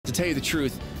To tell you the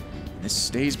truth, this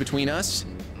stays between us.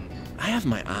 I have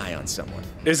my eye on someone.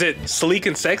 Is it sleek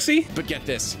and sexy? But get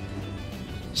this,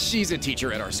 she's a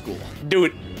teacher at our school.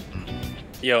 Dude,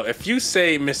 yo, if you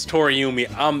say Miss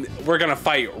Toriumi, we're gonna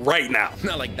fight right now.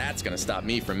 Not like that's gonna stop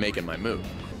me from making my move.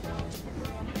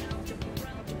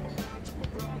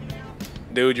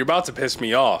 Dude, you're about to piss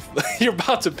me off. You're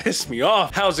about to piss me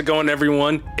off. How's it going,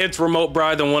 everyone? It's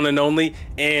RemoteBry, the one and only,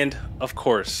 and of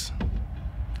course,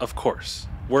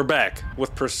 we're back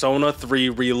with Persona 3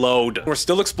 Reload. We're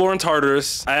still exploring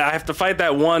Tartarus. I have to fight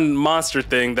that one monster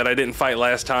thing that I didn't fight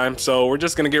last time, so we're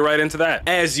just gonna get right into that.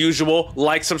 As usual,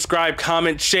 like, subscribe,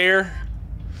 comment, share,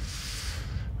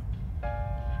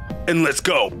 and let's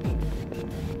go.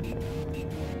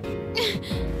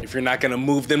 If you're not gonna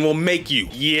move, then we'll make you.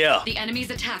 Yeah. The enemy's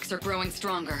attacks are growing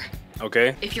stronger.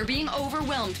 Okay. If you're being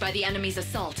overwhelmed by the enemy's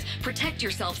assault, protect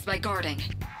yourselves by guarding.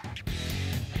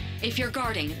 If you're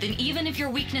guarding, then even if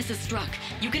your weakness is struck,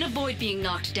 you can avoid being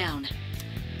knocked down.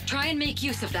 Try and make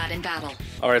use of that in battle.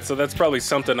 All right, so that's probably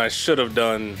something I should have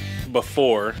done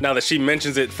before. Now that she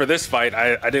mentions it for this fight,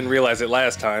 I didn't realize it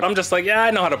last time. I'm just like, yeah,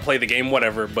 I know how to play the game,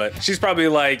 whatever. But she's probably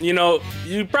like, you know,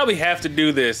 you probably have to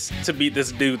do this to beat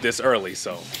this dude this early,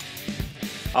 so.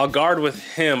 I'll guard with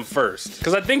him first.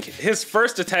 Because I think his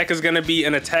first attack is gonna be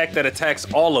an attack that attacks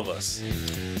all of us.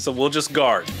 So we'll just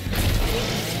guard.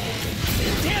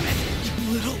 Damn it,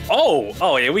 you little...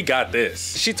 Oh yeah, we got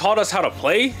this. She taught us how to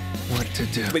play? What to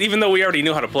do? But even though we already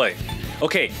knew how to play.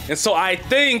 Okay, and so I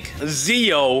think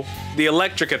Zio, the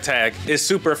electric attack, is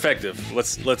super effective.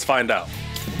 Let's find out.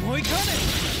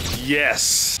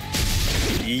 Yes.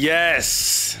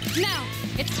 Yes. Now,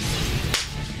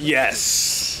 it's...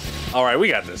 Yes. All right, we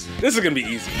got this. This is gonna be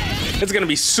easy. It's gonna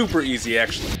be super easy,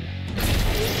 actually.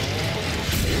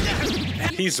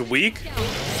 He's weak.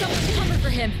 Someone's coming for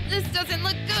him. This doesn't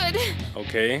look good.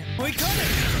 Okay.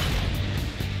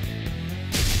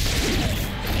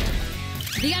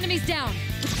 The enemy's down.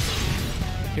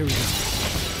 Here we go.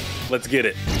 Let's get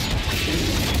it.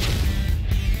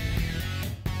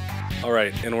 All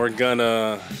right, and we're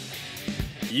gonna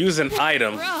use an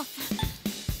item Rough.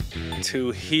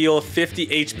 to heal 50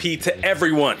 HP to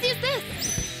everyone. What is this?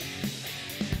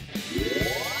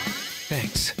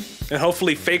 Thanks. And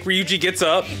hopefully fake Ryuji gets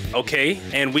up. Okay,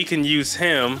 and we can use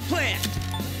him.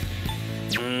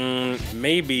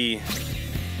 Maybe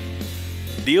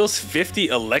deals 50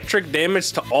 electric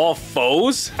damage to all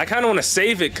foes. I kind of want to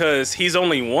save it because he's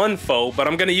only one foe, but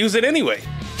I'm gonna use it anyway.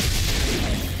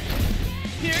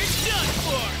 You're done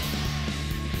for.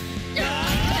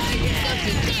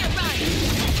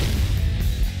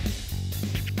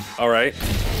 All right.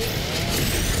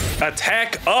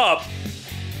 Attack up.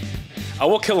 I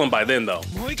will kill him by then, though.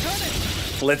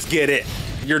 Let's get it.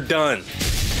 You're done.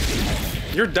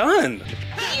 You're done.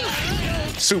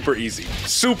 Super easy.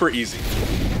 Super easy.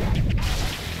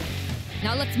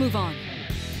 Now let's move on.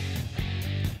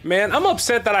 Man, I'm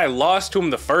upset that I lost to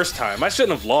him the first time. I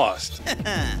shouldn't have lost.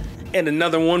 And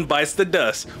another one bites the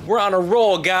dust. We're on a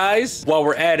roll, guys. While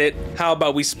we're at it, how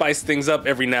about we spice things up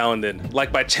every now and then?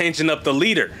 Like by changing up the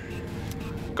leader.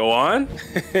 Go on.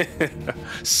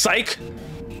 Psych.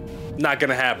 Not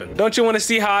gonna happen. Don't you want to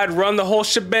see how I'd run the whole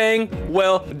shebang?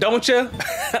 Well, don't you?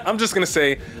 I'm just gonna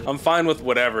say I'm fine with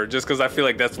whatever, just because I feel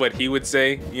like that's what he would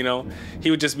say, you know? He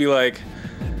would just be like,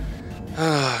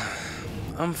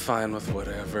 I'm fine with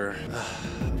whatever.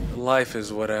 Life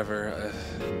is whatever.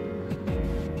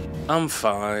 I'm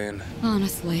fine.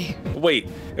 Honestly. Wait,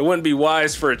 it wouldn't be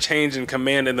wise for a change in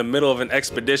command in the middle of an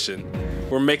expedition.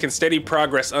 We're making steady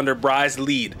progress under Bry's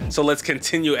lead, so let's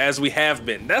continue as we have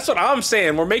been. That's what I'm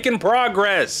saying, we're making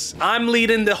progress. I'm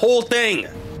leading the whole thing.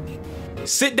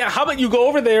 Sit down, how about you go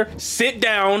over there, sit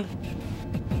down,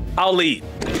 I'll lead.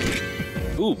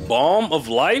 Ooh, Balm of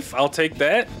Life, I'll take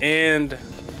that. And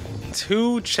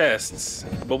 2 chests,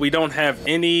 but we don't have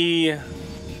any.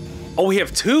 Oh, we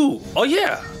have 2. Oh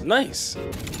yeah, nice.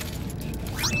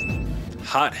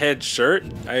 Hothead shirt,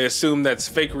 I assume that's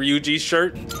fake Ryuji's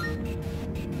shirt.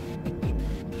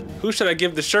 Who should I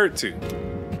give the shirt to?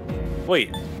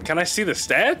 Wait, can I see the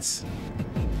stats?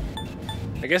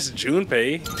 I guess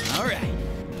Junpei. All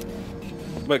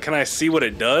right. But can I see what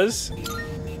it does?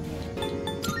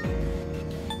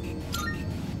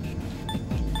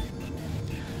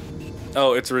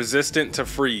 Oh, it's resistant to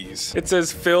freeze. It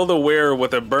says fill the wearer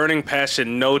with a burning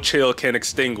passion no chill can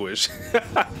extinguish.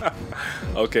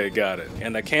 Okay, got it.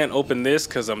 And I can't open this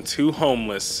because I'm too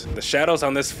homeless. The shadows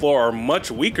on this floor are much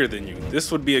weaker than you.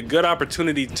 This would be a good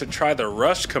opportunity to try the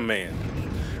rush command.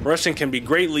 Rushing can be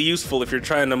greatly useful if you're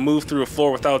trying to move through a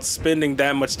floor without spending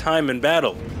that much time in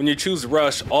battle. When you choose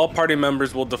Rush, all party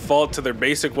members will default to their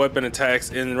basic weapon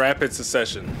attacks in rapid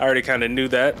succession. I already kind of knew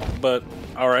that, but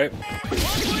alright.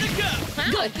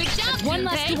 Good. Good job. One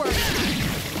less to worry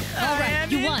about. All right,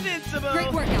 you won.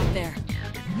 Great work out there.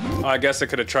 I guess I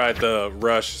could have tried the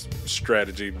Rush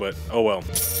strategy, but oh well.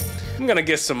 I'm gonna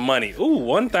get some money. Ooh,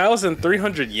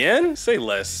 1,300 yen? Say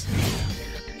less.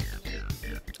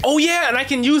 Oh yeah, and I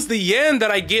can use the yen that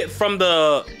I get from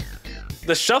the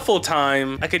shuffle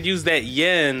time. I could use that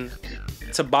yen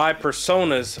to buy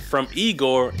personas from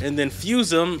Igor and then fuse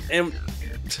them, and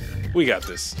we got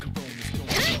this.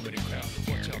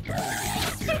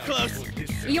 So close.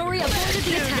 Iori avoided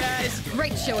the attack.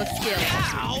 Great show of skill.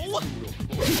 Ow!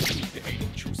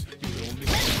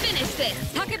 Let's finish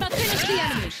this. Talk about finish the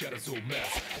enemy.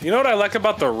 You know what I like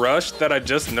about the Rush that I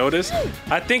just noticed?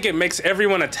 I think it makes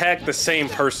everyone attack the same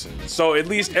person. So at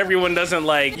least everyone doesn't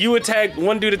like, you attack,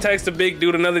 one dude attacks the big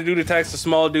dude, another dude attacks the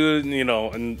small dude, you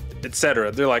know, and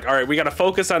etc. They're like, all right, we gotta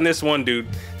focus on this one dude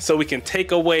so we can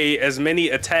take away as many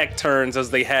attack turns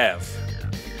as they have.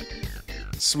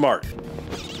 Smart.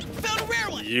 Found a rare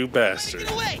one. You bastard.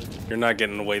 Get away. You're not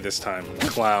getting away this time,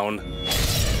 clown.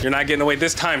 You're not getting away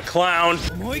this time, clown.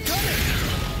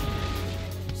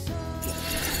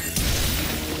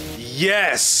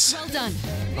 Yes! Well done.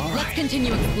 Let's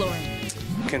continue exploring.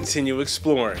 Continue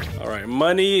exploring. All right,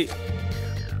 money.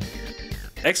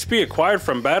 XP acquired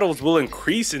from battles will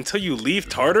increase until you leave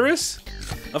Tartarus?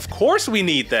 Of course we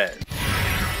need that.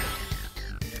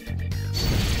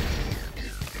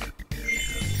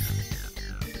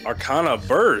 Arcana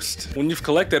Burst. When you've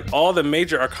collected all the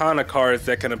major Arcana cards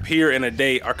that can appear in a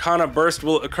day, Arcana Burst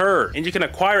will occur, and you can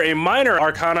acquire a minor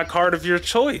Arcana card of your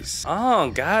choice. Oh,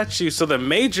 got you. So the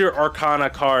major Arcana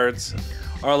cards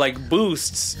are like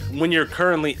boosts when you're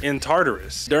currently in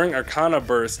Tartarus. During Arcana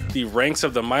Burst, the ranks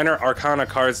of the minor Arcana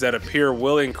cards that appear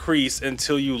will increase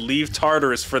until you leave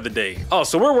Tartarus for the day. Oh,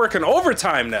 so we're working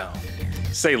overtime now.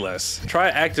 Say less. Try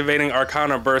activating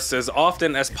Arcana Bursts as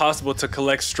often as possible to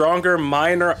collect stronger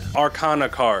minor Arcana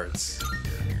cards.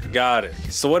 Got it.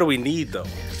 So what do we need though?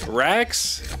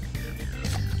 Racks?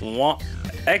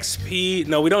 XP?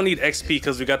 No, we don't need XP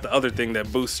because we got the other thing that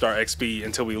boosts our XP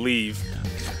until we leave.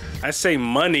 I say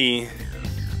money.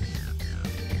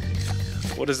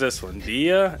 What is this one?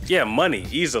 Dia? Yeah, money.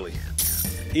 Easily.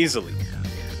 Easily.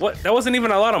 What? That wasn't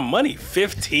even a lot of money.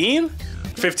 15?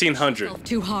 1,500.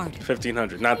 Too hard.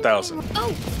 1,500, not 1,000.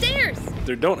 Oh, stairs!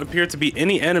 There don't appear to be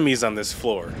any enemies on this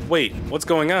floor. Wait, what's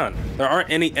going on? There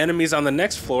aren't any enemies on the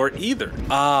next floor either.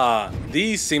 Ah,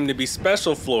 these seem to be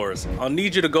special floors. I'll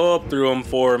need you to go up through them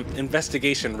for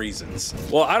investigation reasons.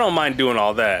 Well, I don't mind doing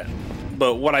all that,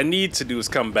 but what I need to do is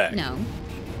come back. No.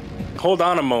 Hold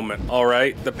on a moment, all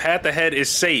right? The path ahead is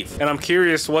safe, and I'm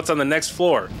curious what's on the next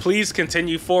floor. Please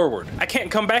continue forward. I can't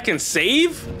come back and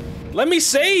save? Let me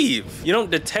save! You don't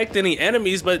detect any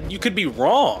enemies, but you could be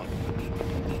wrong.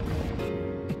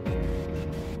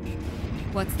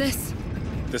 What's this?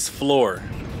 This floor.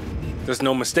 There's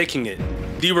no mistaking it.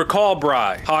 Do you recall,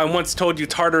 Bry, how I once told you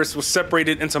Tartarus was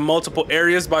separated into multiple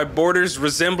areas by borders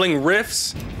resembling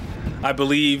rifts? I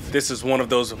believe this is one of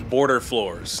those border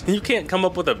floors. You can't come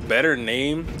up with a better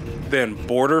name than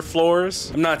border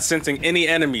floors? I'm not sensing any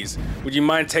enemies. Would you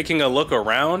mind taking a look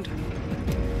around?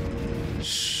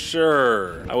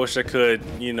 Sure. I wish I could,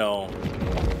 you know,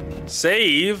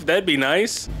 save. That'd be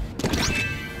nice.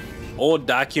 Old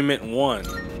document 1.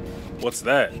 What's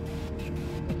that?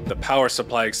 The power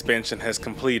supply expansion has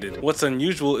completed. What's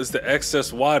unusual is the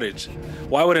excess wattage.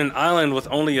 Why would an island with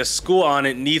only a school on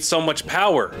it need so much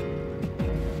power?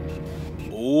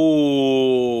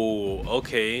 Ooh,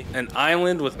 okay. An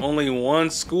island with only one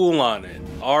school on it.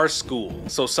 Our school.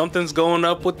 So something's going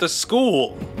up with the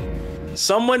school.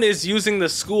 Someone is using the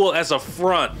school as a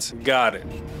front. Got it.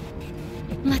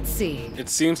 Let's see. It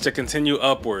seems to continue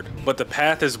upward, but the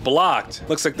path is blocked.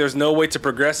 Looks like there's no way to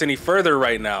progress any further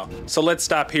right now. So let's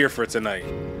stop here for tonight.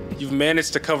 You've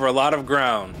managed to cover a lot of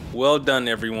ground. Well done,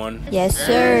 everyone. Yes,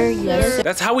 sir. Yes, sir.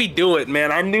 That's how we do it,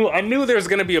 man. I knew there was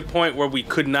gonna be a point where we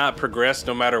could not progress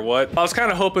no matter what. I was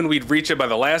kind of hoping we'd reach it by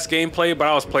the last gameplay, but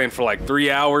I was playing for like 3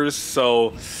 hours,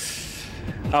 so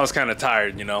I was kind of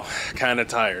tired, you know, kind of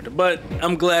tired. But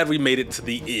I'm glad we made it to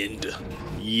the end.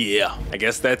 Yeah, I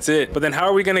guess that's it. But then how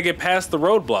are we gonna get past the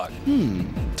roadblock?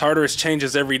 Tartarus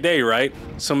changes every day, right?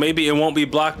 So maybe it won't be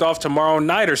blocked off tomorrow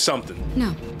night or something.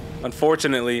 No.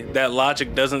 Unfortunately, that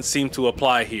logic doesn't seem to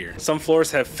apply here. Some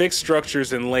floors have fixed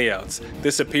structures and layouts.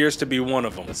 This appears to be one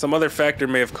of them. Some other factor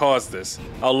may have caused this.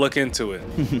 I'll look into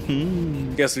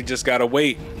it. Guess we just gotta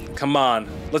wait. Come on,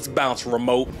 let's bounce,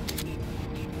 Remote.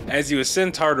 As you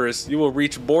ascend Tartarus, you will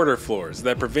reach border floors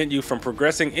that prevent you from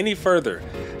progressing any further.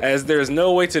 As there is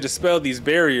no way to dispel these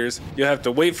barriers, you'll have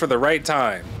to wait for the right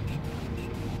time.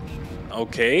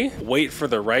 Okay, wait for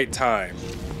the right time.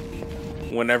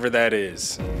 Whenever that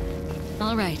is.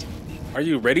 All right. Are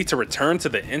you ready to return to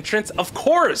the entrance? Of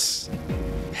course!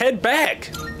 Head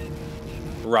back!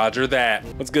 Roger that.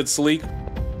 What's good, Sleek?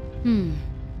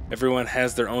 Everyone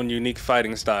has their own unique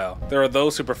fighting style. There are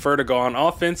those who prefer to go on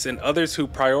offense and others who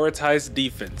prioritize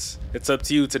defense. It's up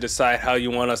to you to decide how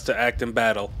you want us to act in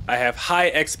battle. I have high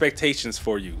expectations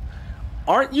for you.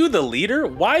 Aren't you the leader?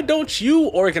 Why don't you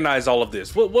organize all of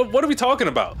this? What are we talking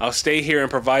about? I'll stay here and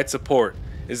provide support.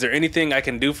 Is there anything I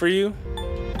can do for you?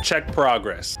 Check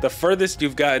progress. The furthest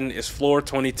you've gotten is floor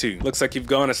 22. Looks like you've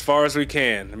gone as far as we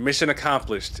can. Mission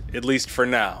accomplished, at least for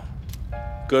now.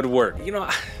 Good work. You know,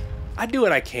 I do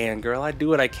what I can, girl. I do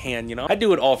what I can, you know. I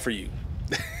do it all for you.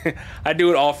 I do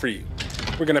it all for you.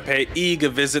 We're gonna pay Eeg a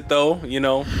visit though, you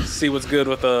know, see what's good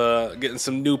with getting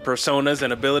some new personas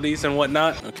and abilities and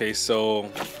whatnot. Okay, so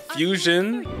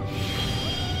fusion.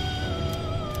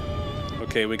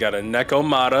 Okay, we got a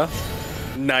Nekomata.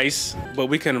 Nice, but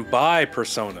we can buy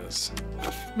personas.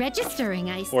 Registering,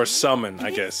 I see. Or summon, I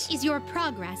guess. This is your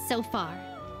progress so far.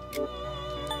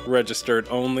 Registered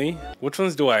only. Which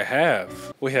ones do I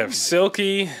have? We have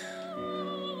Silky,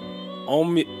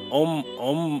 Omoikane,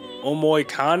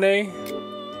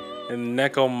 and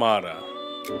Nekomata.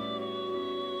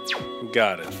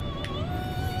 Got it.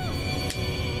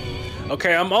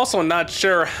 Okay, I'm also not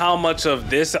sure how much of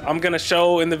this I'm gonna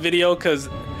show in the video because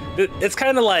it's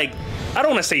kind of like, I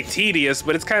don't want to say tedious,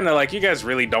 but it's kind of like you guys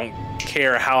really don't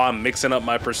care how I'm mixing up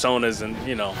my personas, and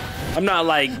you know, I'm not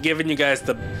like giving you guys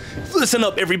the listen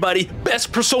up everybody,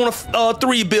 best Persona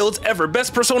 3 builds ever,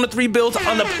 best Persona 3 builds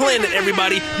on the planet,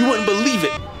 everybody. You wouldn't believe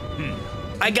it.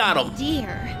 I got them.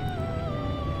 Dear.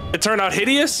 It turned out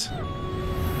hideous.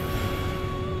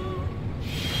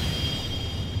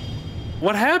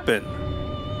 What happened?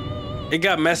 It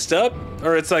got messed up,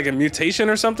 or it's like a mutation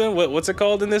or something. What's it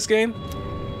called in this game?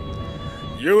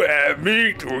 You and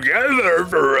me together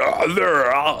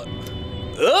forever.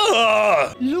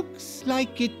 Looks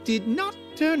like it did not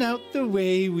turn out the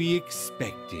way we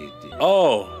expected.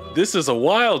 Oh, this is a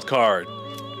wild card.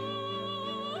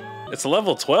 It's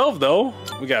level 12 though.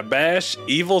 We got Bash,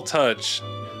 Evil Touch.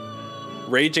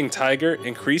 Raging Tiger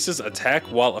increases attack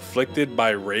while afflicted by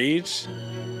rage.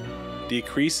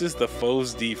 Decreases the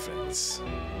foe's defense.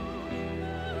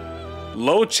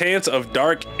 Low chance of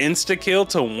dark insta-kill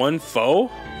to one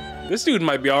foe? This dude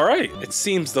might be alright. It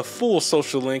seems the full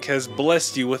social link has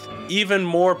blessed you with even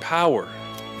more power.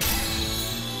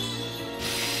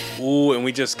 Ooh, and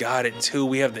we just got it too.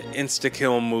 We have the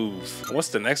insta-kill move. What's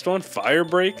the next one? Fire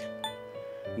Break?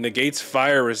 Negates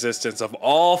fire resistance of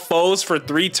all foes for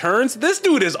 3 turns? This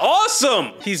dude is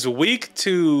awesome! He's weak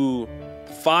to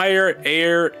fire,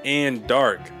 air, and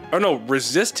dark. Oh no,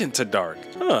 resistant to dark.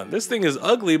 Huh, this thing is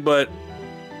ugly, but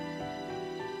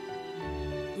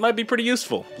might be pretty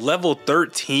useful. Level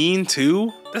 13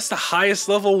 too? That's the highest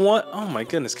level one. Oh my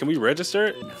goodness, can we register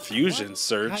it? Fusion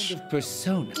search. Kind of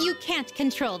persona. You can't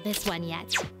control this one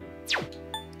yet.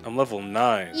 I'm level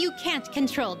 9. You can't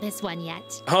control this one yet.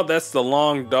 Oh, that's the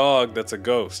long dog that's a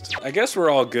ghost. I guess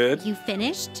we're all good. You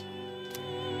finished?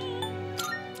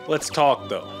 Let's talk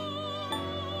though.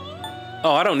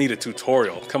 Oh, I don't need a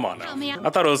tutorial. Come on now. I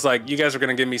thought it was like you guys were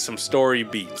gonna give me some story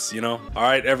beats, you know? All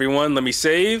right, everyone, let me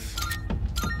save.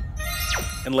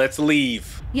 And let's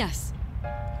leave. Yes.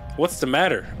 What's the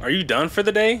matter? Are you done for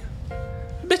the day?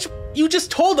 Bitch, you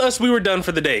just told us we were done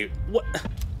for the day. What?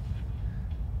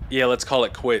 Yeah, let's call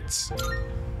it quits.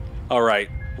 All right,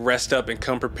 rest up and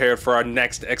come prepared for our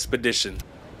next expedition.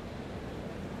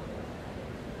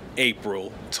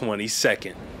 April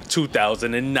 22nd,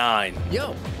 2009.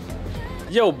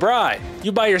 Yo, Bry,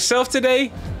 you by yourself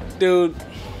today? Dude.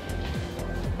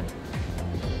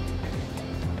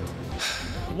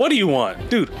 What do you want?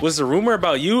 Dude, was the rumor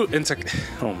about you and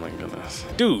oh my goodness.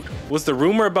 Dude, was the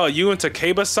rumor about you and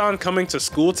Takeba-san coming to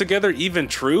school together even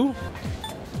true?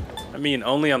 I mean,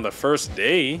 only on the first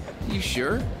day. You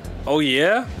sure? Oh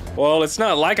yeah? Well, it's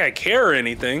not like I care or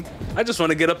anything. I just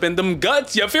want to get up in them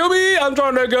guts, you feel me? I'm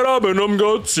trying to get up in them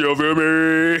guts, you feel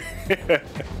me?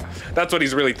 That's what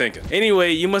he's really thinking.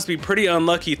 Anyway, you must be pretty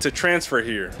unlucky to transfer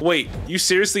here. Wait, you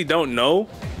seriously don't know?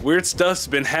 Weird stuff's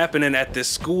been happening at this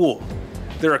school.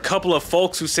 There are a couple of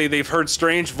folks who say they've heard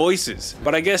strange voices,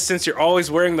 but I guess since you're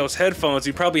always wearing those headphones,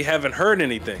 you probably haven't heard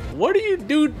anything. What do you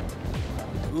do?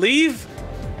 Leave?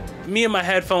 me and my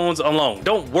headphones alone.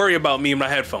 Don't worry about me and my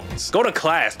headphones. Go to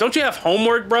class. Don't you have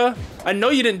homework, bruh? I know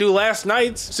you didn't do last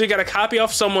night's, so you gotta copy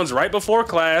off someone's right before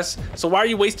class. So why are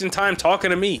you wasting time talking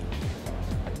to me?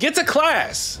 Get to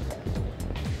class.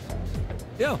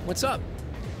 Yo, what's up?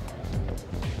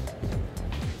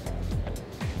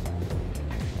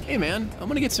 Hey man, I'm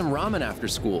gonna get some ramen after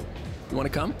school. You wanna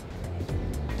come?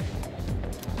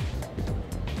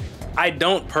 I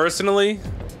don't personally,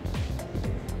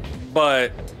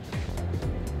 but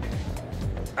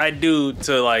I do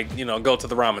to, like, you know, go to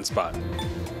the ramen spot.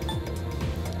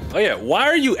 Oh yeah, why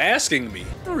are you asking me?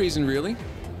 No reason really.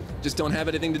 Just don't have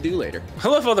anything to do later. I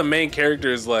love how the main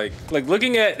character is like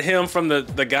looking at him from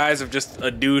the guise of just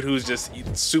a dude who's just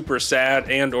super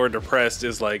sad and or depressed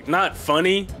is like not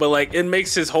funny, but like it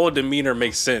makes his whole demeanor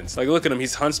make sense. Like look at him,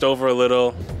 he's hunched over a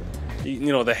little.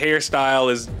 You know, the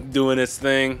hairstyle is doing its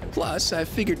thing. Plus, I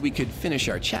figured we could finish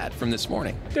our chat from this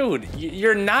morning. Dude,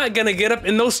 you're not gonna get up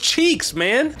in those cheeks,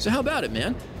 man. So how about it,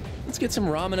 man? Let's get some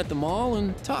ramen at the mall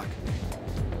and talk.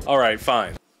 All right,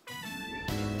 fine.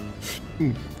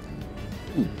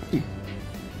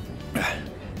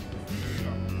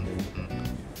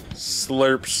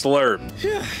 Slurp, slurp.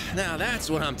 Now that's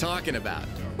what I'm talking about.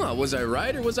 Well, was I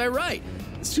right or was I right?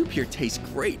 The soup here tastes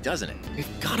great, doesn't it?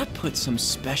 We've gotta put some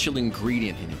special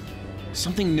ingredient in it.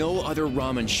 Something no other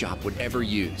ramen shop would ever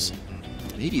use.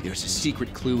 Maybe there's a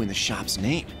secret clue in the shop's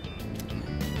name.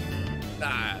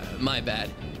 Ah, my bad.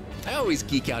 I always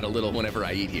geek out a little whenever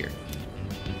I eat here.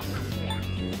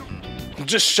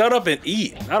 Just shut up and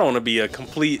eat. I don't want to be a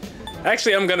complete...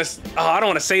 Actually, I don't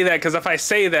want to say that because if I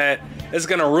say that, it's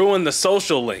going to ruin the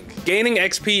social link. Gaining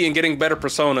XP and getting better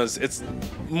personas, it's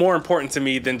more important to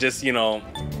me than just, you know,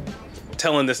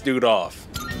 telling this dude off.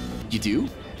 You do?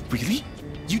 Really?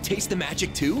 You taste the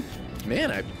magic too? Man,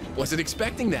 I wasn't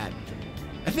expecting that.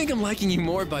 I think I'm liking you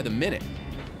more by the minute.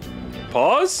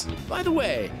 Pause? By the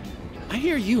way, I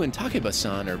hear you and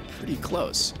Takeba-san are pretty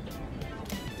close.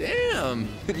 Damn,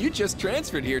 you just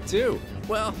transferred here too.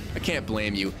 Well, I can't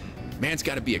blame you. Man's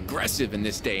gotta be aggressive in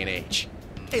this day and age.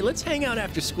 Hey, let's hang out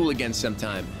after school again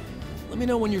sometime. Let me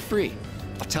know when you're free.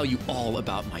 I'll tell you all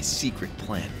about my secret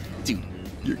plan. Dude,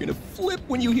 you're gonna flip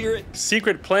when you hear it.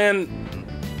 Secret plan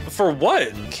for what?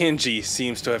 Kenji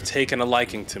seems to have taken a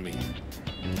liking to me.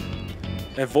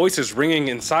 That voice is ringing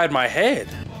inside my head.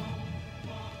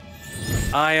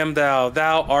 I am thou,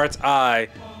 thou art I.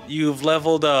 You've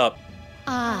leveled up.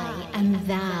 I am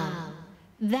thou.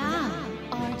 Thou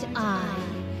art I.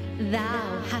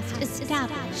 Thou hast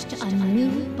established a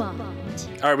new bond.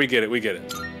 All right, we get it, we get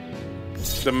it.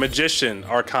 The magician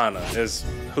Arcana is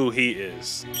who he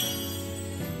is.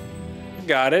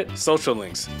 Got it. Social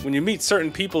links. When you meet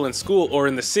certain people in school or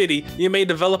in the city, you may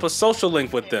develop a social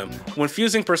link with them. When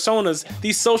fusing personas,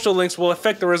 these social links will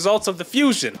affect the results of the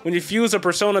fusion. When you fuse a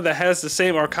persona that has the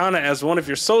same arcana as one of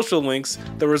your social links,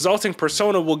 the resulting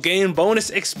persona will gain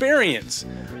bonus experience.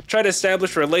 Try to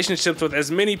establish relationships with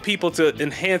as many people to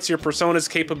enhance your persona's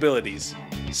capabilities.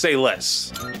 Say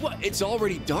less. What, it's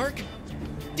already dark?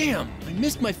 Damn, I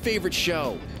missed my favorite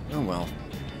show. Oh well.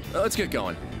 Let's get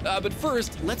going. But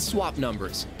first, let's swap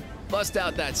numbers. Bust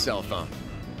out that cell phone.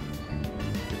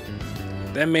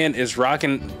 That man is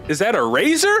rocking. Is that a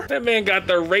razor? That man got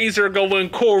the razor going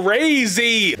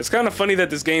crazy. It's kind of funny that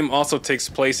this game also takes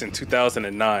place in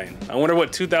 2009. I wonder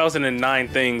what 2009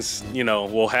 things, you know,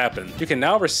 will happen. You can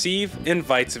now receive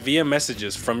invites via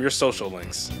messages from your social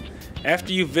links.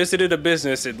 After you've visited a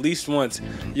business at least once,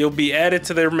 you'll be added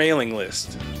to their mailing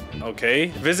list. Okay,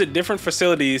 visit different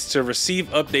facilities to receive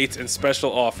updates and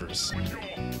special offers.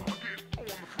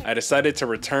 I decided to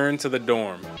return to the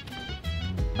dorm.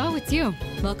 Oh, it's you.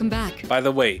 Welcome back. By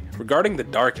the way, regarding the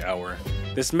dark hour,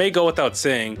 this may go without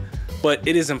saying, but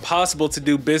it is impossible to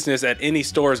do business at any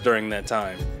stores during that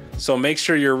time. So make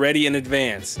sure you're ready in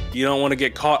advance. You don't want to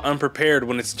get caught unprepared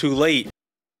when it's too late.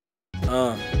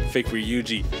 Fake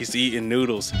Ryuji, he's eating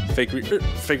noodles. Fake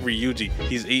Ryuji,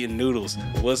 he's eating noodles.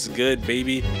 What's good,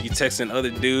 baby? You texting other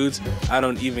dudes? I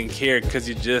don't even care because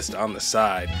you're just on the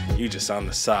side. You just on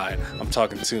the side. I'm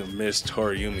talking to Miss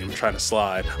Toriyumi. I'm trying to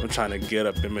slide. I'm trying to get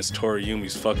up in Miss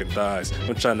Toriyumi's fucking thighs.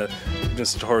 I'm trying to,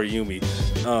 Miss Toriyumi,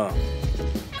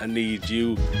 I need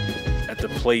you at the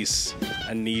place.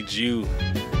 I need you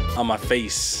on my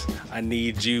face. I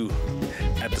need you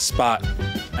at the spot.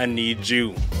 I need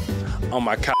you on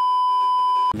my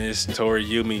Miss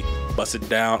Toriyumi, bust it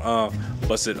down,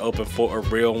 bust it open for a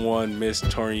real one. Miss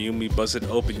Toriyumi, bust it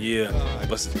open, yeah,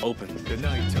 bust it open.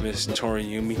 Miss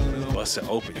Toriyumi, bust it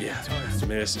open, yeah.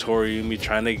 Miss Toriyumi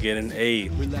trying to get an A.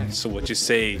 So what you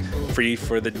say? Free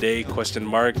for the day? Question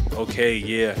mark. Okay,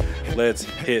 yeah. Let's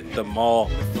hit the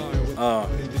mall.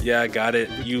 Yeah, I got it.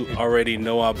 You already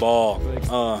know I ball.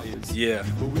 Yeah.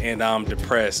 And I'm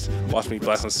depressed. Watch me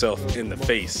blast myself in the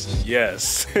face.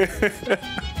 Yes.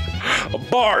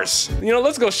 Bars. You know,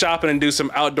 let's go shopping and do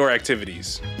some outdoor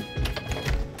activities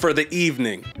for the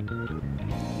evening.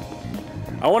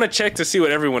 I want to check to see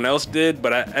what everyone else did,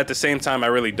 but at the same time, I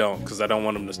really don't, because I don't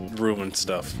want them to ruin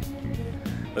stuff.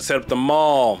 Let's head up the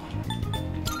mall.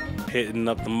 Hitting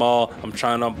up the mall. I'm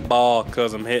trying to ball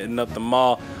because I'm hitting up the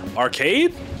mall.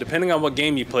 Arcade? Depending on what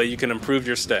game you play, you can improve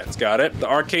your stats. Got it. The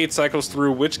arcade cycles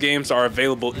through which games are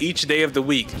available each day of the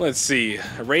week. Let's see.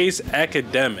 Raise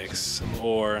academics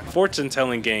or fortune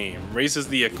telling game. Raises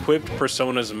the equipped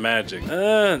persona's magic.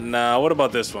 Nah, what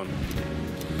about this one?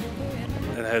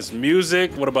 It has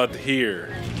music. What about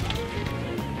here?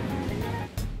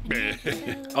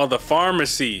 Oh, the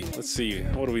pharmacy. Let's see.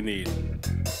 What do we need?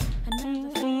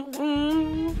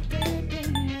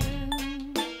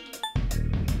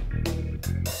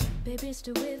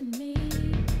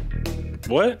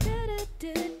 What? A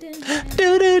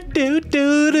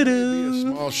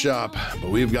small shop, but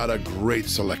we've got a great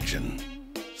selection.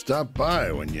 Stop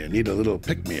by when you need a little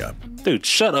pick-me-up. Dude,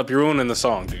 shut up. You're ruining the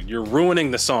song, dude. You're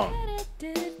ruining the song.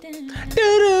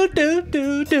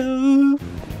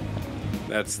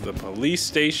 That's the police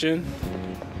station.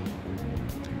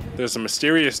 There's a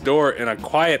mysterious door in a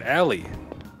quiet alley.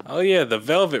 Oh yeah, the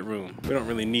Velvet Room. We don't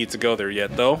really need to go there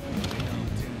yet, though.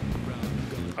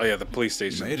 Oh yeah, the police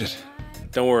station. Made it.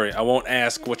 Don't worry, I won't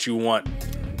ask what you want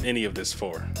any of this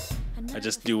for. I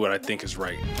just do what I think is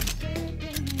right.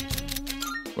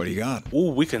 What do you got?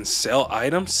 Ooh, we can sell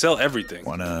items, sell everything.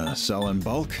 Wanna sell in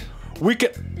bulk? We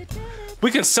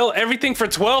can sell everything for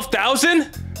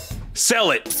 12,000?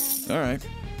 Sell it. All right,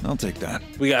 I'll take that.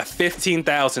 We got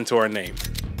 15,000 to our name.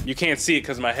 You can't see it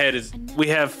because my head is. We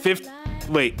have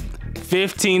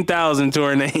 15,000 to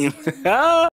our name.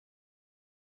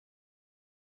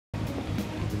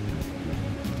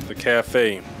 The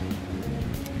cafe.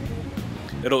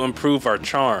 It'll improve our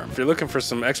charm. If you're looking for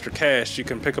some extra cash, you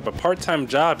can pick up a part-time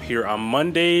job here on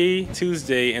Monday,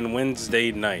 Tuesday, and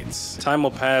Wednesday nights. Time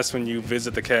will pass when you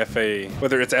visit the cafe,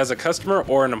 whether it's as a customer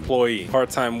or an employee.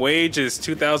 Part-time wage is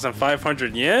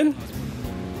 2,500 yen.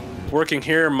 Working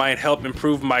here might help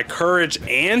improve my courage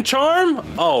and charm?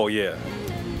 Oh, yeah.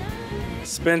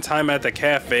 Spend time at the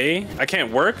cafe. I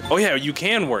can't work? Oh, yeah, you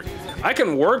can work. I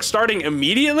can work starting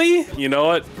immediately? You know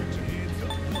what?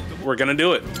 We're gonna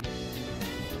do it.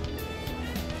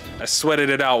 I sweated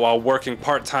it out while working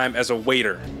part-time as a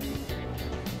waiter.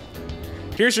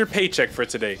 Here's your paycheck for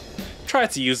today. Try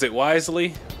to use it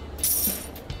wisely.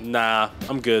 Nah,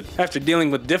 I'm good. After dealing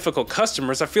with difficult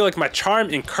customers, I feel like my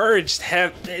charm and courage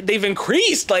they've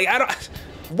increased. Like, I don't,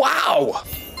 wow.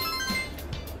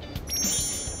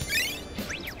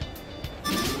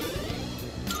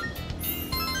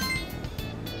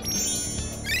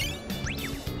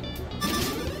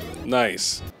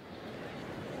 Nice.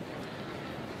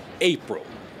 April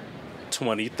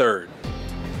 23rd.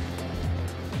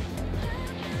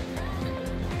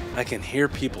 I can hear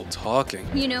people talking.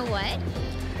 You know what?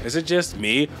 Is it just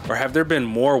me, or have there been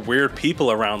more weird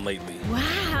people around lately?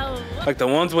 Wow. Like the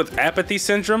ones with apathy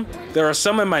syndrome? There are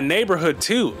some in my neighborhood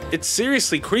too. It's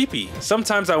seriously creepy.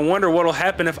 Sometimes I wonder what'll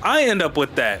happen if I end up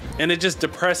with that, and it just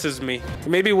depresses me.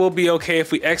 Maybe we'll be okay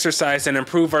if we exercise and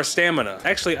improve our stamina.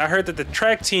 Actually, I heard that the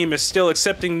track team is still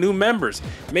accepting new members.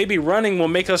 Maybe running will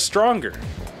make us stronger.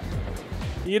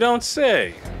 You don't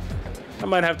say. I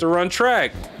might have to run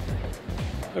track.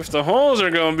 If the holes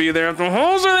are gonna be there, if the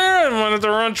holes are there, I'm gonna have to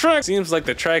run track. Seems like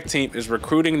the track team is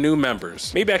recruiting new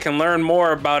members. Maybe I can learn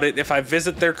more about it if I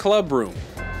visit their club room.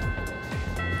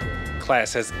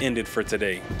 Class has ended for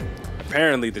today.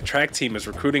 Apparently, the track team is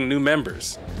recruiting new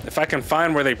members. If I can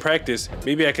find where they practice,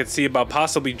 maybe I could see about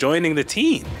possibly joining the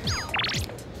team.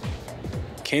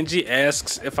 Kenji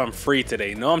asks if I'm free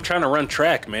today. No, I'm trying to run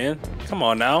track, man. Come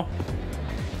on now.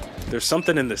 There's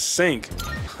something in the sink.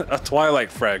 A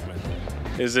Twilight fragment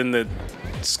is in the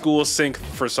school sink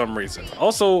for some reason.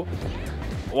 Also,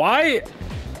 why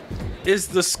is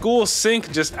the school sink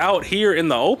just out here in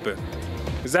the open?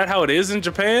 Is that how it is in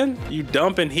Japan? You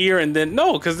dump in here and then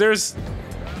no, because there's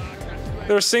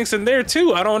sinks in there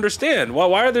too. I don't understand.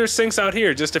 Why are there sinks out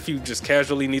here? Just if you just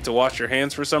casually need to wash your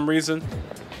hands for some reason?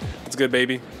 It's good,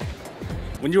 baby.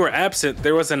 When you were absent,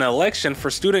 there was an election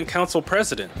for student council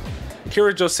president.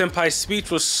 Kirijo Senpai's speech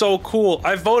was so cool.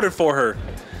 I voted for her.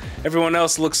 Everyone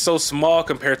else looks so small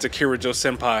compared to Kirijo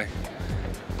Senpai.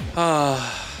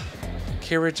 Ah,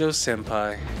 Kirijo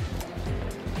Senpai.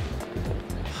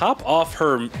 Hop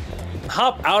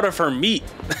out of her meat.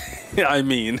 I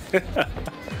mean,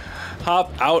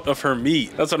 Hop out of her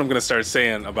meat. That's what I'm gonna start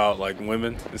saying about like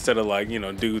women. Instead of like, you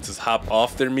know, dudes is hop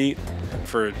off their meat.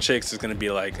 For chicks, it's gonna be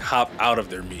like hop out of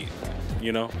their meat.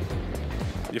 You know?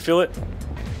 You feel it?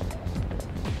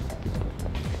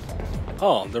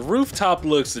 Oh, the rooftop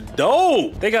looks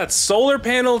dope. They got solar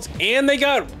panels and they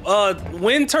got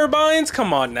wind turbines.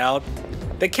 Come on now.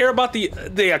 They care about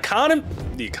the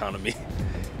economy.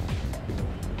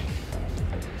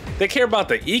 They care about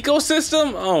the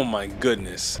ecosystem? Oh my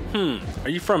goodness. Are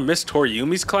you from Miss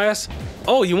Toriumi's class?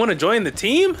 Oh, you want to join the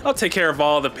team? I'll take care of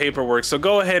all the paperwork, so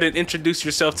go ahead and introduce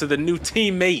yourself to the new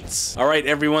teammates. All right,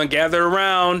 everyone, gather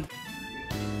around.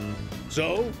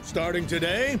 So, starting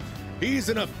today, he's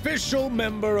an official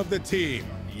member of the team.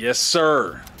 Yes,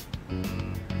 sir.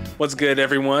 What's good,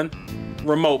 everyone?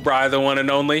 RemoteBry, the one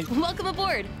and only. Welcome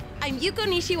aboard. I'm Yuko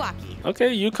Nishiwaki.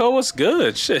 Okay, Yuko, what's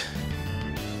good? Shit.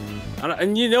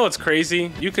 And you know what's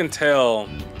crazy? You can tell,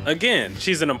 again,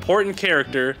 she's an important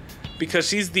character because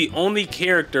she's the only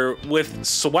character with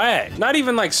swag. Not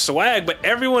even like swag, but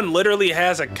everyone literally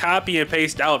has a copy and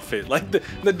paste outfit. Like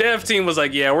the dev team was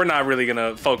like, yeah, we're not really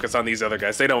gonna focus on these other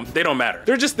guys. They don't matter.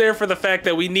 They're just there for the fact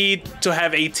that we need to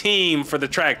have a team for the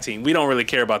track team. We don't really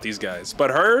care about these guys. But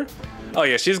her, oh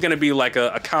yeah, she's gonna be like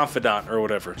a confidant or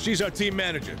whatever. She's our team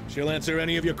manager. She'll answer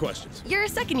any of your questions. You're a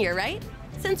second year, right?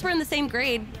 Since we're in the same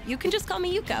grade, you can just call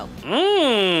me Yuko.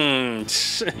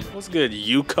 What's good,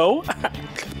 Yuko?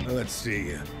 Let's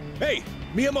see. Hey,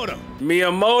 Miyamoto.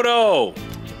 Miyamoto.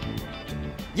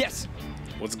 Yes.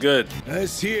 What's good?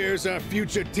 This here's our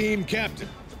future team captain.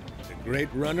 He's a great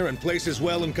runner and places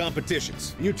well in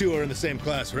competitions. You two are in the same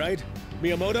class, right?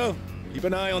 Miyamoto, keep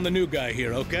an eye on the new guy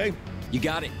here, okay? You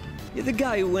got it. You're the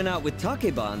guy who went out with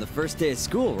Takeba on the first day of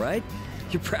school, right?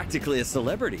 You're practically a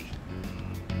celebrity.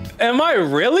 Am I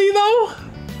really though?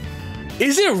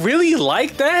 Is it really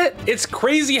like that? It's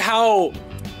crazy how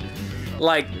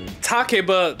like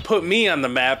Takeba put me on the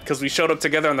map because we showed up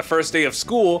together on the first day of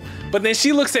school, but then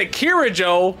she looks at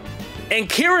Kirijo and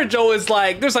Kirijo is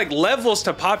like, there's like levels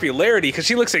to popularity because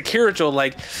she looks at Kirijo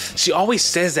like, she always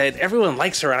says that everyone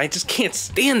likes her and I just can't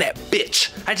stand that bitch.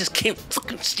 I just can't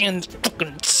fucking stand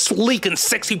fucking sleek and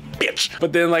sexy bitch.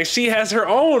 But then like she has her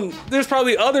own, there's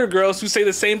probably other girls who say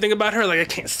the same thing about her. Like, I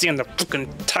can't stand the fucking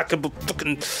Takeba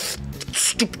fucking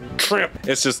stupid tramp.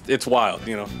 It's just, it's wild,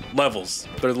 you know, levels.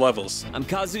 There's levels. I'm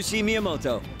Kazushi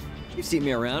Miyamoto. You've seen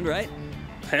me around, right?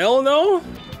 Hell no.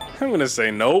 I'm gonna say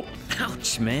nope.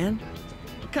 Ouch, man.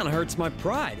 Kind of hurts my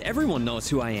pride. Everyone knows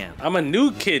who I am. I'm a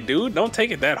new kid, dude. Don't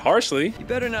take it that harshly. You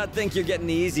better not think you're getting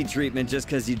the easy treatment just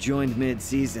because you joined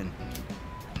mid-season.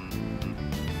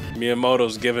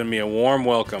 Miyamoto's giving me a warm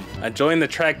welcome. I joined the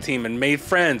track team and made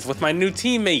friends with my new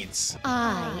teammates.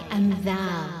 I am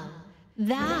thou.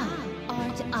 Thou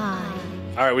art I.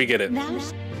 All right, we get it.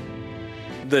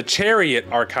 The Chariot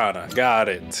Arcana. Got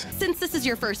it. Since this is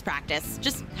your first practice,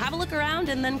 just have a look around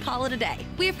and then call it a day.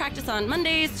 We have practice on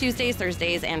Mondays, Tuesdays,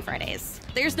 Thursdays, and Fridays.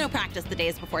 There's no practice the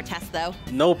days before tests, though.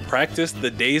 No practice the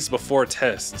days before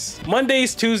tests.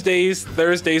 Mondays, Tuesdays,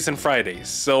 Thursdays, and Fridays.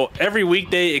 So every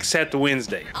weekday except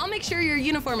Wednesday. I'll make sure your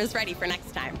uniform is ready for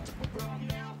next time.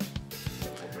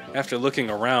 After looking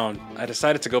around, I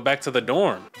decided to go back to the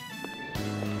dorm.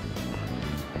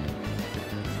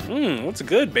 What's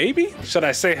good, baby? Should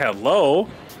I say hello?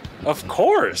 Of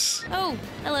course. Oh,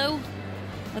 hello.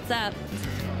 What's up?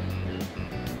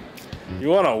 You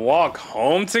want to walk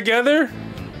home together?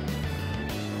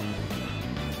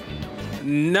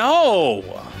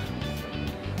 No.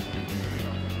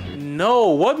 No,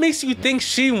 what makes you think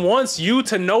she wants you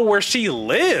to know where she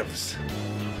lives?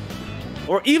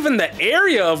 Or even the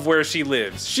area of where she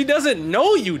lives. She doesn't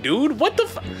know you, dude. What the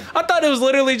fuck? I thought it was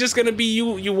literally just gonna be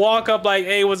you walk up like,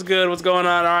 hey, what's good? What's going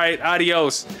on? All right,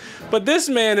 adios. But this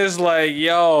man is like,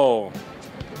 yo,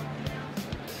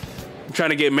 I'm trying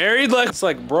to get married? Like, it's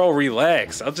like, bro,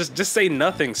 relax. I'll just say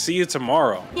nothing. See you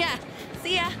tomorrow. Yeah,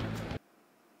 see ya.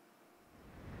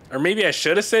 Or maybe I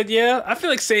should have said yeah. I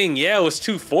feel like saying yeah was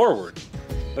too forward.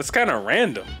 That's kind of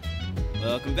random.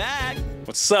 Welcome back.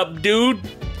 What's up, dude?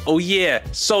 Oh yeah,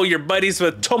 so you're buddies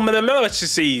with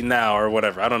Tomodachi now, or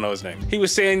whatever, I don't know his name. He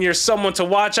was saying you're someone to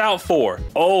watch out for.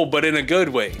 Oh, but in a good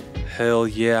way. Hell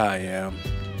yeah, I am.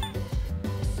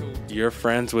 You're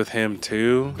friends with him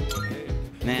too?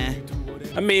 Nah.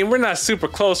 I mean, we're not super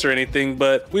close or anything,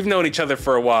 but we've known each other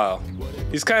for a while.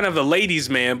 He's kind of the ladies'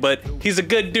 man, but he's a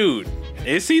good dude.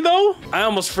 Is he though? I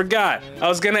almost forgot. I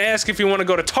was gonna ask if you want to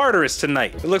go to Tartarus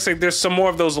tonight. It looks like there's some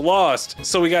more of those lost,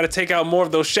 so we gotta take out more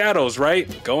of those shadows,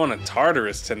 right? Going to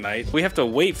Tartarus tonight. We have to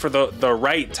wait for the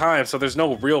right time, so there's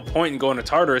no real point in going to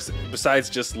Tartarus besides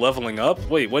just leveling up.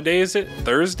 Wait, what day is it?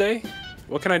 Thursday?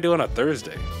 What can I do on a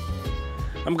Thursday?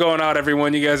 I'm going out,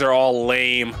 everyone. You guys are all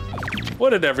lame. What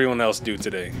did everyone else do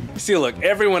today? See, look,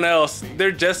 everyone else,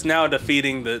 they're just now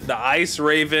defeating the Ice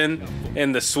Raven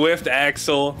and the Swift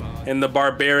Axle and the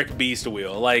Barbaric Beast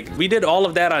Wheel. Like, we did all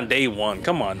of that on day 1.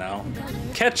 Come on now.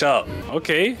 Catch up.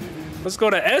 Okay. Let's go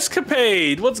to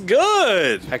Escapade. What's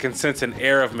good? I can sense an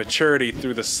air of maturity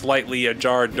through the slightly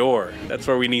ajar door. That's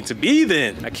where we need to be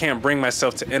then. I can't bring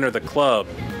myself to enter the club.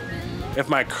 If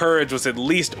my courage was at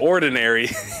least ordinary,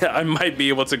 I might be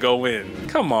able to go in.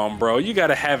 Come on, bro. You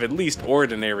gotta have at least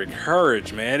ordinary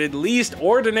courage, man. At least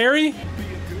ordinary?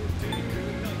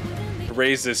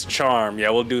 Raise this charm.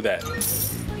 Yeah, we'll do that.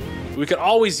 We could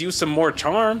always use some more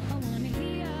charm.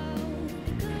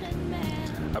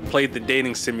 I played the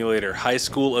dating simulator, High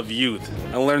School of Youth.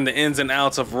 I learned the ins and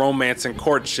outs of romance and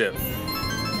courtship.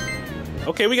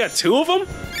 Okay, we got 2 of them?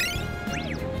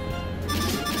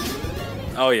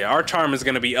 Oh yeah, our charm is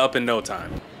gonna be up in no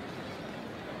time.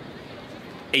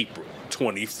 April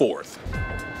 24th.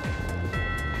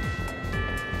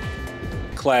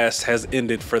 Class has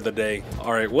ended for the day.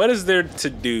 All right, what is there to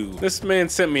do? This man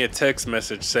sent me a text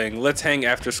message saying, let's hang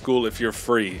after school if you're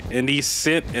free. And he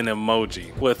sent an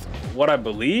emoji with what I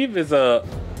believe is a...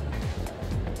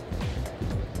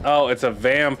 Oh, it's a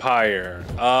vampire.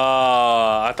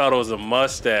 I thought it was a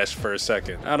mustache for a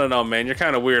second. I don't know, man. You're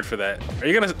kind of weird for that. Are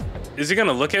you gonna... Is he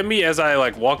gonna look at me as I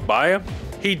like walk by him?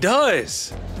 He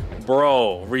does.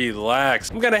 Bro, relax.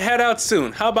 I'm gonna head out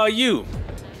soon. How about you?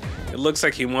 It looks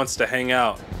like he wants to hang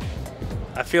out.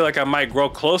 I feel like I might grow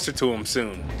closer to him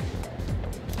soon.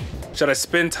 Should I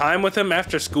spend time with him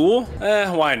after school?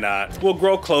 Why not? We'll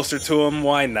grow closer to him,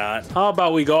 why not? How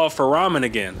about we go out for ramen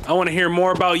again? I want to hear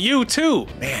more about you too.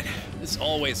 Man, this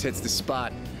always hits the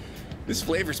spot. This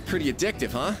flavor's pretty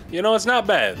addictive, huh? You know, it's not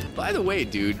bad. By the way,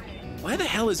 dude, why the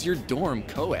hell is your dorm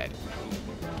co-ed?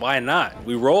 Why not?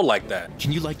 We roll like that.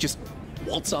 Can you like just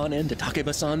waltz on into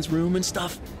Takeba-san's room and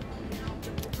stuff?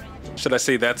 Should I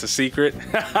say that's a secret?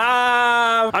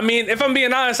 I mean, if I'm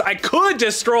being honest, I could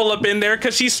just stroll up in there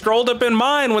because she strolled up in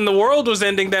mine when the world was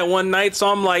ending that one night. So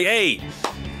I'm like, hey,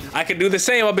 I could do the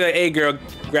same. I'll be like, hey, girl,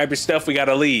 grab your stuff. We got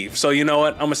to leave. So you know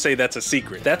what? I'm going to say that's a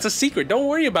secret. That's a secret. Don't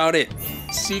worry about it.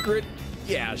 Secret?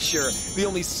 Yeah, sure. The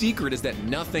only secret is that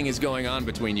nothing is going on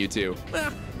between you two.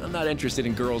 I'm not interested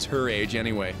in girls her age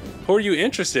anyway. Who are you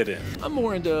interested in? I'm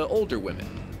more into older women.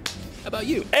 How about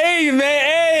you? Hey, man,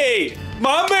 hey!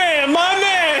 My man! My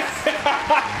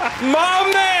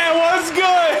man, what's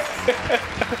good?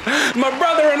 My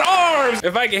brother in arms!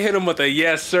 If I could hit him with a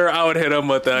yes, sir, I would hit him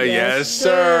with a yes,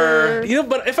 sir. You know,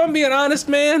 but if I'm being honest,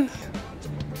 man,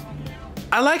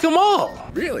 I like them all.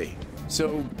 Really?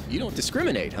 So you don't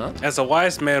discriminate, huh? As a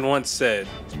wise man once said,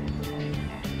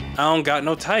 I don't got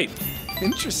no type.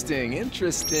 Interesting,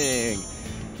 interesting.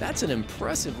 That's an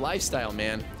impressive lifestyle,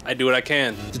 man. I do what I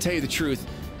can. To tell you the truth,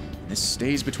 this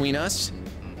stays between us.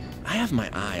 I have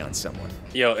my eye on someone.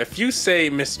 Yo, if you say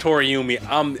Miss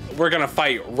Toriumi, we're gonna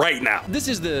fight right now. This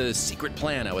is the secret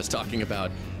plan I was talking about.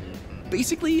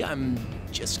 Basically, I'm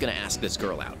just gonna ask this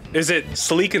girl out. Is it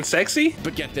sleek and sexy?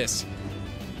 But get this,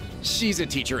 she's a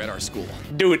teacher at our school.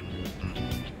 Dude.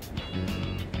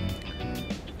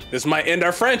 This might end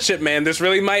our friendship, man. This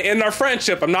really might end our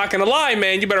friendship. I'm not gonna lie,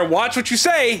 man. You better watch what you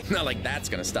say. Not like that's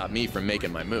gonna stop me from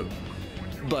making my move.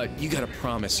 But you gotta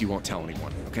promise you won't tell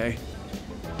anyone, okay?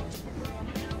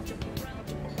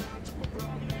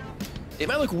 It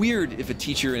might look weird if a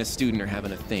teacher and a student are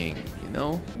having a thing, you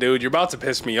know? Dude, you're about to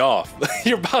piss me off.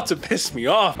 You're about to piss me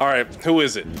off. All right, who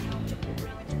is it?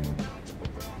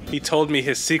 He told me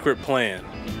his secret plan.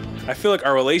 I feel like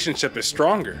our relationship is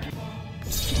stronger.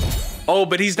 Oh,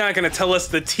 but he's not gonna tell us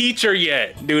the teacher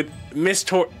yet. Dude,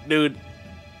 dude,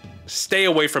 stay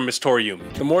away from Miss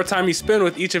Toriumi. The more time you spend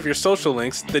with each of your social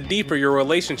links, the deeper your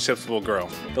relationships will grow.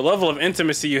 The level of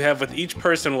intimacy you have with each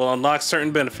person will unlock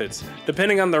certain benefits.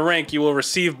 Depending on the rank, you will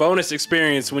receive bonus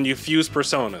experience when you fuse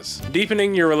personas.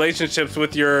 Deepening your relationships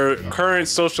with your current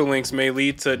social links may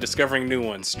lead to discovering new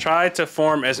ones. Try to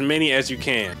form as many as you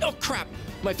can. Oh crap,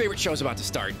 my favorite show's about to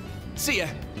start. See ya.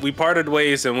 We parted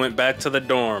ways and went back to the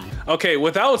dorm. Okay,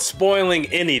 without spoiling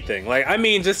anything, like, I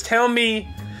mean, just tell me,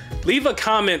 leave a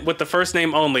comment with the first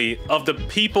name only of the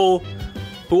people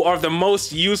who are the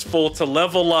most useful to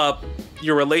level up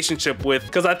your relationship with.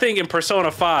 Because I think in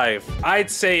Persona 5, I'd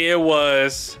say it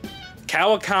was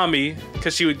Kawakami,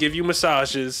 because she would give you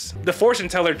massages. The fortune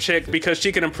teller chick, because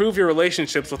she can improve your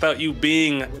relationships without you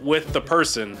being with the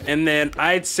person. And then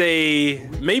I'd say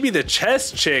maybe the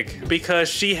chess chick, because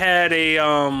she had a,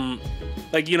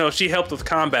 like, you know, she helped with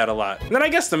combat a lot. And then I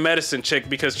guess the medicine chick,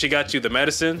 because she got you the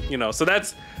medicine, you know. So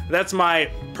that's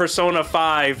my Persona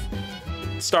 5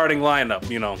 starting lineup,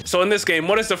 you know. So in this game,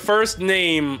 what is the first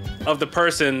name of the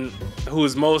person who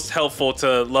is most helpful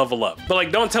to level up? But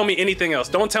like, don't tell me anything else.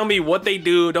 Don't tell me what they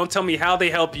do. Don't tell me how they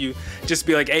help you. Just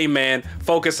be like, hey man,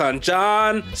 focus on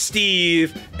John,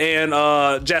 Steve, and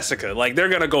Jessica. Like, they're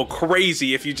gonna go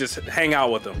crazy if you just hang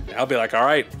out with them. I'll be like, all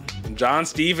right, John,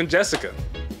 Steve, and Jessica.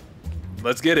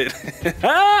 Let's get it.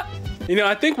 You know,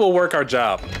 I think we'll work our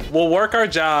job. We'll work our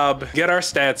job, get our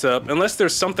stats up, unless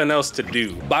there's something else to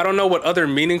do. But I don't know what other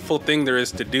meaningful thing there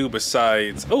is to do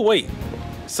besides, oh wait,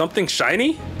 something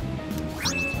shiny?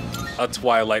 A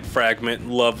twilight fragment,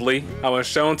 lovely. I was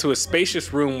shown to a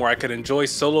spacious room where I could enjoy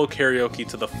solo karaoke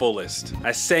to the fullest.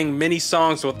 I sang many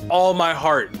songs with all my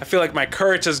heart. I feel like my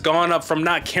courage has gone up from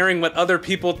not caring what other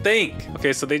people think.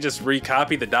 Okay, so they just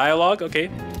recopy the dialogue, okay.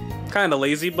 Kind of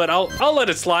lazy, but I'll let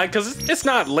it slide because it's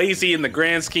not lazy in the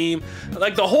grand scheme.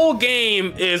 Like, the whole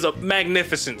game is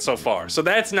magnificent so far, so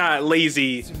that's not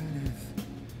lazy.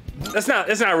 It's not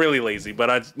really lazy,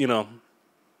 but you know,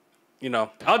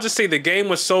 I'll just say the game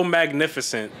was so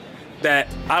magnificent that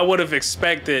I would have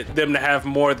expected them to have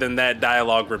more than that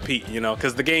dialogue repeat, you know,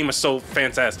 because the game is so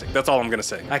fantastic. That's all I'm gonna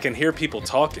say. I can hear people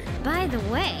talking. By the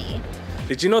way,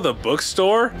 did you know the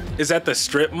bookstore is at the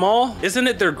strip mall? Isn't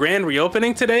it their grand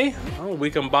reopening today? Oh, we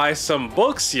can buy some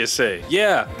books, you say?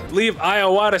 Yeah, leave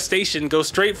Iowata Station, go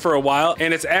straight for a while,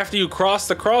 and it's after you cross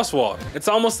the crosswalk. It's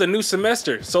almost a new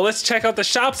semester, so let's check out the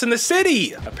shops in the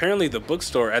city. Apparently the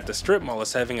bookstore at the strip mall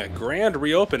is having a grand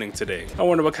reopening today. I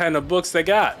wonder what kind of books they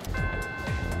got.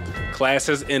 Class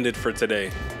has ended for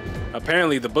today.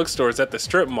 Apparently the bookstore is at the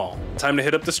strip mall. Time to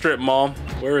hit up the strip mall.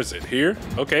 Where is it? Here?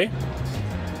 Okay.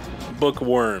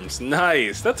 Bookworms.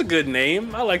 Nice. That's a good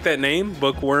name. I like that name.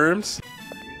 Bookworms.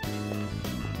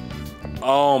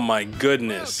 Oh my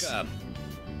goodness. Welcome.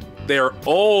 They're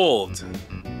old.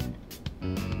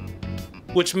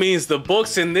 Which means the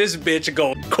books in this bitch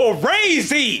go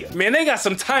crazy. Man, they got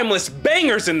some timeless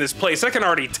bangers in this place. I can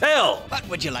already tell. What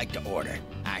would you like to order?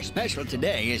 Our special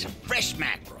today is fresh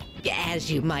mackerel.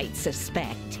 As you might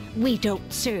suspect, we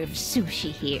don't serve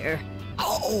sushi here.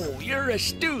 Oh, you're a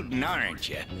student, aren't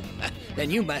you?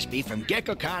 Then you must be from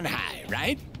Gekkoukan High,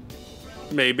 right?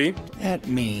 Maybe. That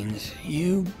means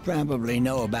you probably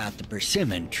know about the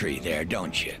persimmon tree there,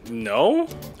 don't you? No,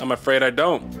 I'm afraid I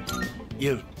don't.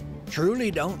 You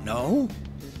truly don't know?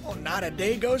 Well, not a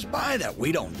day goes by that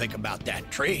we don't think about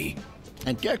that tree.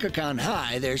 At Gekkoukan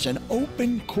High, there's an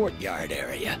open courtyard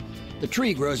area. The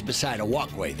tree grows beside a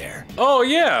walkway there. Oh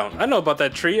yeah, I know about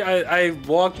that tree. I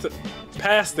walked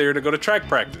past there to go to track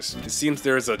practice. It seems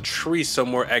there's a tree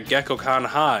somewhere at Gekkoukan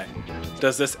High.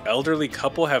 Does this elderly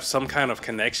couple have some kind of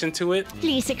connection to it?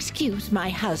 Please excuse my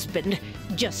husband.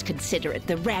 Just consider it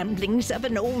the ramblings of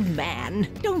an old man.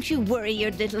 Don't you worry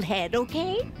your little head,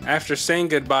 okay? After saying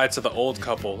goodbye to the old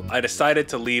couple, I decided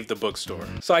to leave the bookstore.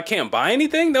 So I can't buy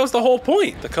anything? That was the whole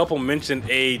point. The couple mentioned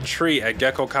a tree at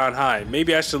Gekkoukan High.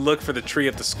 Maybe I should look for the tree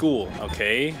at the school.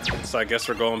 Okay, so I guess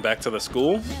we're going back to the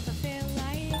school.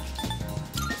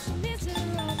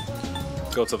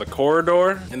 Go to the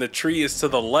corridor, and the tree is to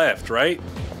the left, right?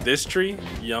 This tree,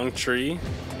 young tree,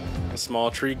 a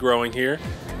small tree growing here.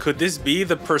 Could this be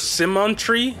the persimmon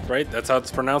tree? Right, that's how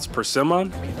it's pronounced,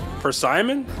 persimmon?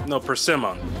 Persimmon? No,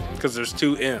 persimmon, because there's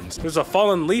two M's. There's a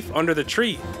fallen leaf under the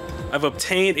tree. I've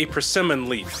obtained a persimmon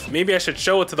leaf. Maybe I should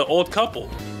show it to the old couple.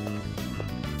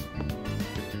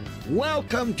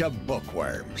 Welcome to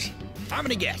Bookworms. How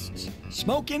many guests?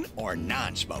 Smoking or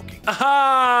non-smoking?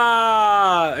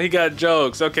 Aha! He got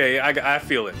jokes. Okay, I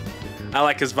feel it. I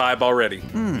like his vibe already.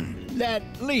 That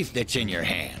leaf that's in your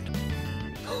hand.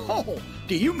 Oh,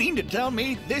 do you mean to tell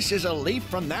me this is a leaf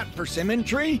from that persimmon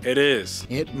tree? It is.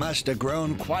 It must have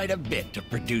grown quite a bit to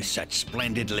produce such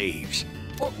splendid leaves.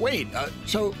 Oh, wait,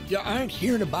 so you aren't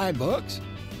here to buy books?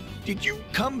 Did you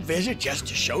come visit just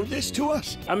to show this to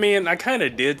us? I mean, I kind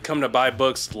of did come to buy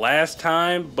books last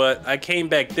time, but I came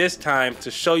back this time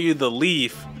to show you the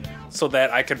leaf so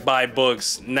that I could buy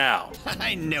books now.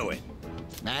 I knew it.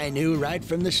 I knew right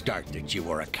from the start that you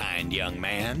were a kind young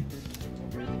man.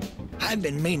 I've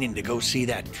been meaning to go see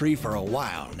that tree for a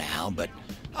while now, but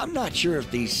I'm not sure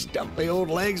if these stumpy old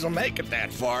legs will make it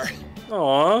that far.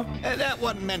 Aww. That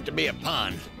wasn't meant to be a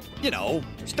pun. You know,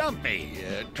 stumpy,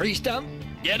 tree stump.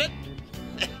 Get it?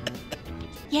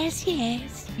 Yes,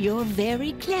 yes. You're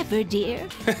very clever, dear.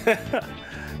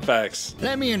 Facts.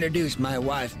 Let me introduce my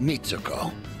wife,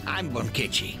 Mitsuko. I'm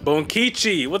Bonkichi.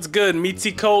 Bonkichi. What's good?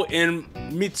 Mitsuko and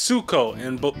Mitsuko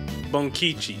and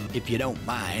Bonkichi. If you don't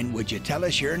mind, would you tell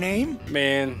us your name?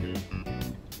 Man.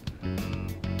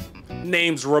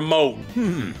 Name's Remote.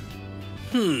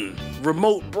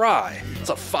 RemoteBry. It's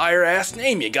a fire-ass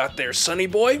name you got there, sonny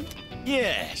boy.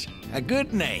 Yes, a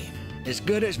good name. As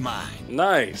good as mine.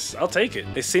 Nice, I'll take it.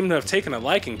 They seem to have taken a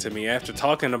liking to me after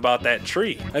talking about that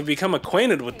tree. I've become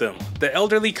acquainted with them, the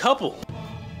elderly couple.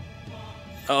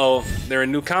 Uh-oh, they're a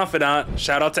new confidant.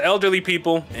 Shout out to elderly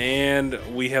people. And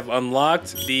we have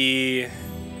unlocked the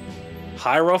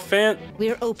Hierophant.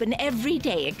 We're open every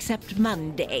day except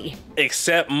Monday.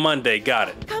 Except Monday, got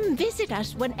it. Come visit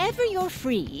us whenever you're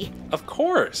free. Of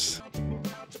course.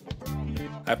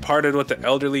 I parted with the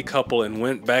elderly couple and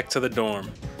went back to the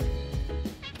dorm.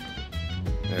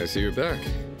 I see you're back.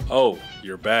 Oh,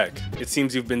 you're back. It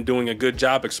seems you've been doing a good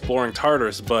job exploring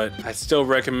Tartarus, but I still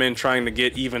recommend trying to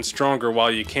get even stronger while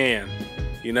you can.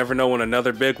 You never know when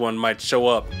another big one might show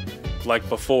up, like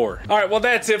before. All right, well,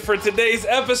 that's it for today's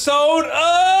episode.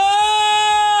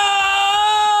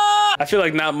 I feel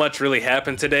like not much really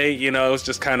happened today. You know, it was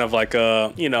just kind of like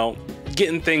a, you know,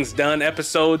 getting things done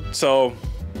episode. So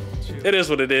it is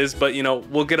what it is, but you know,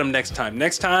 we'll get them next time.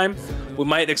 Next time, we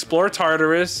might explore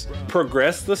Tartarus,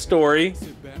 progress the story,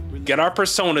 get our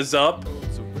personas up,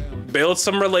 build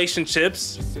some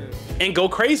relationships, and go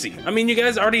crazy. I mean, you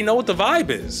guys already know what the vibe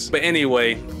is. But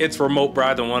anyway, it's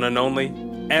RemoteBry, the one and only.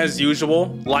 As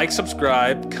usual, like,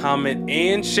 subscribe, comment,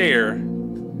 and share.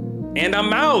 And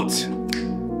I'm out.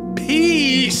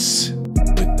 Peace.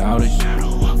 Without a shadow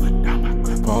of a doubt, my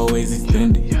grip always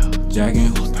extended.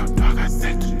 Jacking who's top dog, I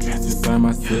set the dress inside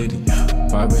my city.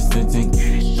 5% and get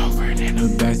it chauffeured in the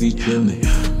backseat chillin'.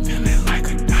 Feeling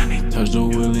like a Donnie. Touch the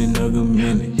wheel in a good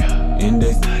minute.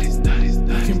 Index studies,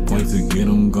 looking points to get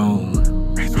them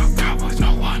gone. Race from Cowboys,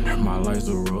 no wonder my life's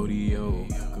a